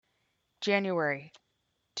January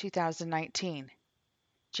 2019.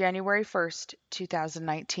 January 1st,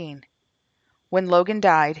 2019. When Logan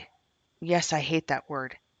died, yes, I hate that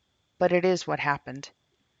word, but it is what happened.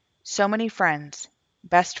 So many friends,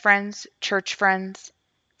 best friends, church friends,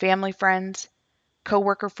 family friends,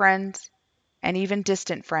 coworker friends, and even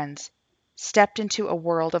distant friends, stepped into a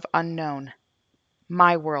world of unknown,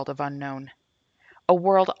 my world of unknown, a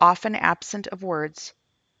world often absent of words,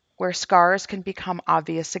 where scars can become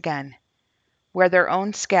obvious again, where their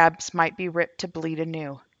own scabs might be ripped to bleed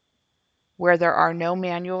anew, where there are no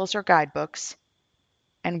manuals or guidebooks,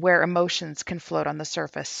 and where emotions can float on the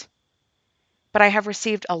surface. But I have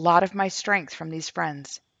received a lot of my strength from these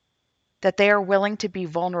friends. That they are willing to be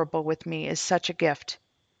vulnerable with me is such a gift,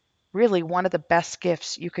 really one of the best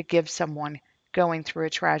gifts you could give someone going through a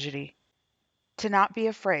tragedy. To not be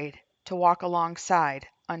afraid to walk alongside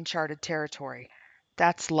uncharted territory.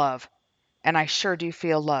 That's love, and I sure do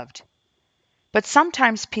feel loved. But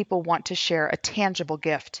sometimes people want to share a tangible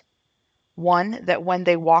gift, one that when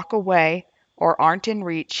they walk away or aren't in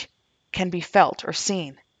reach can be felt or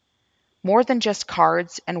seen, more than just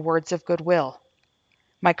cards and words of goodwill.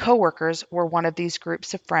 My coworkers were one of these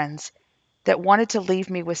groups of friends that wanted to leave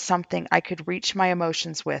me with something I could reach my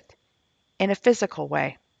emotions with, in a physical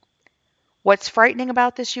way. What's frightening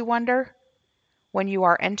about this, you wonder? When you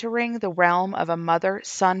are entering the realm of a mother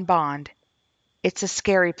son bond, it's a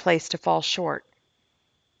scary place to fall short.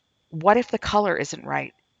 What if the color isn't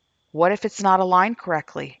right? What if it's not aligned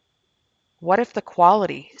correctly? What if the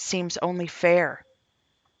quality seems only fair?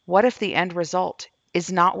 What if the end result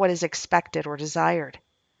is not what is expected or desired?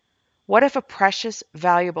 What if a precious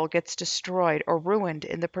valuable gets destroyed or ruined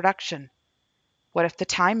in the production? What if the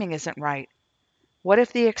timing isn't right? What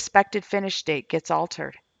if the expected finish date gets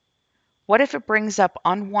altered? What if it brings up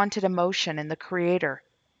unwanted emotion in the creator?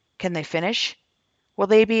 Can they finish? Will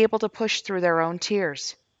they be able to push through their own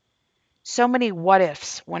tears? So many what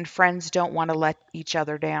ifs when friends don't want to let each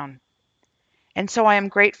other down. And so I am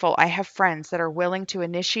grateful I have friends that are willing to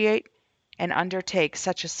initiate and undertake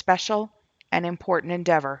such a special and important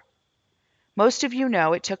endeavor. Most of you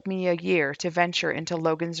know it took me a year to venture into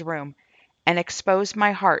Logan's room and expose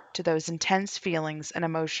my heart to those intense feelings and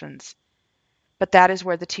emotions. But that is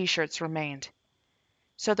where the t shirts remained.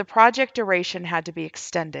 So the project duration had to be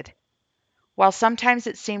extended. While sometimes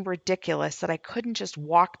it seemed ridiculous that I couldn't just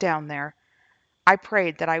walk down there, I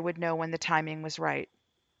prayed that I would know when the timing was right.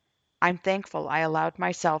 I'm thankful I allowed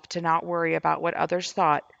myself to not worry about what others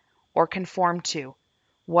thought or conform to,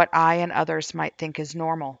 what I and others might think is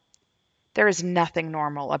normal. There is nothing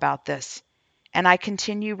normal about this, and I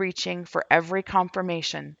continue reaching for every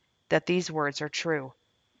confirmation that these words are true.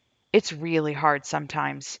 It's really hard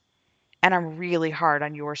sometimes, and I'm really hard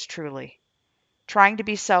on yours truly, trying to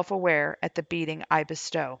be self aware at the beating I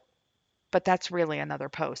bestow. But that's really another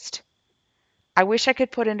post. I wish I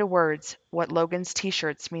could put into words what Logan's t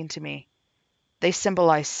shirts mean to me. They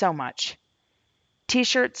symbolize so much. T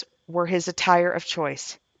shirts were his attire of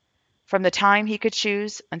choice. From the time he could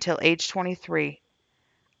choose until age 23,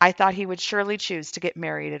 I thought he would surely choose to get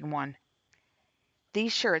married in one.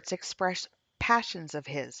 These shirts express passions of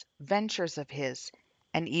his, ventures of his,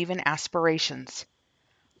 and even aspirations.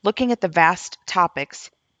 Looking at the vast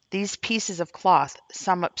topics, these pieces of cloth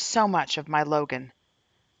sum up so much of my Logan.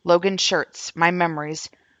 Logan shirts, my memories,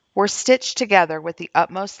 were stitched together with the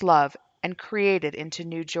utmost love and created into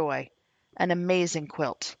new joy, an amazing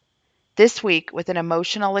quilt. This week, with an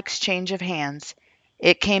emotional exchange of hands,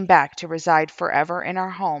 it came back to reside forever in our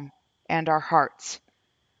home and our hearts.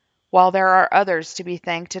 While there are others to be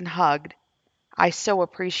thanked and hugged, I so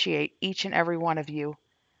appreciate each and every one of you.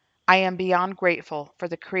 I am beyond grateful for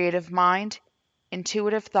the creative mind,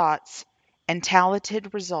 intuitive thoughts, and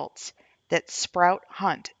talented results that Sprout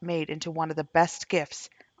Hunt made into one of the best gifts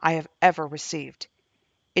I have ever received.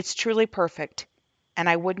 It's truly perfect, and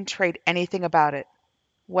I wouldn't trade anything about it.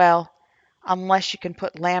 Well, unless you can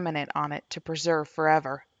put laminate on it to preserve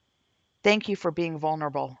forever. Thank you for being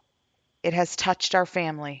vulnerable. It has touched our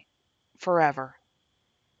family forever.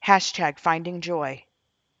 Hashtag finding joy.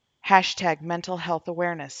 Hashtag mental health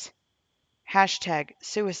awareness. Hashtag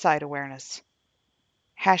suicide awareness.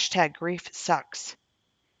 Hashtag grief sucks.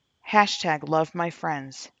 Hashtag love my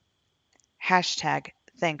friends. Hashtag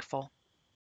thankful.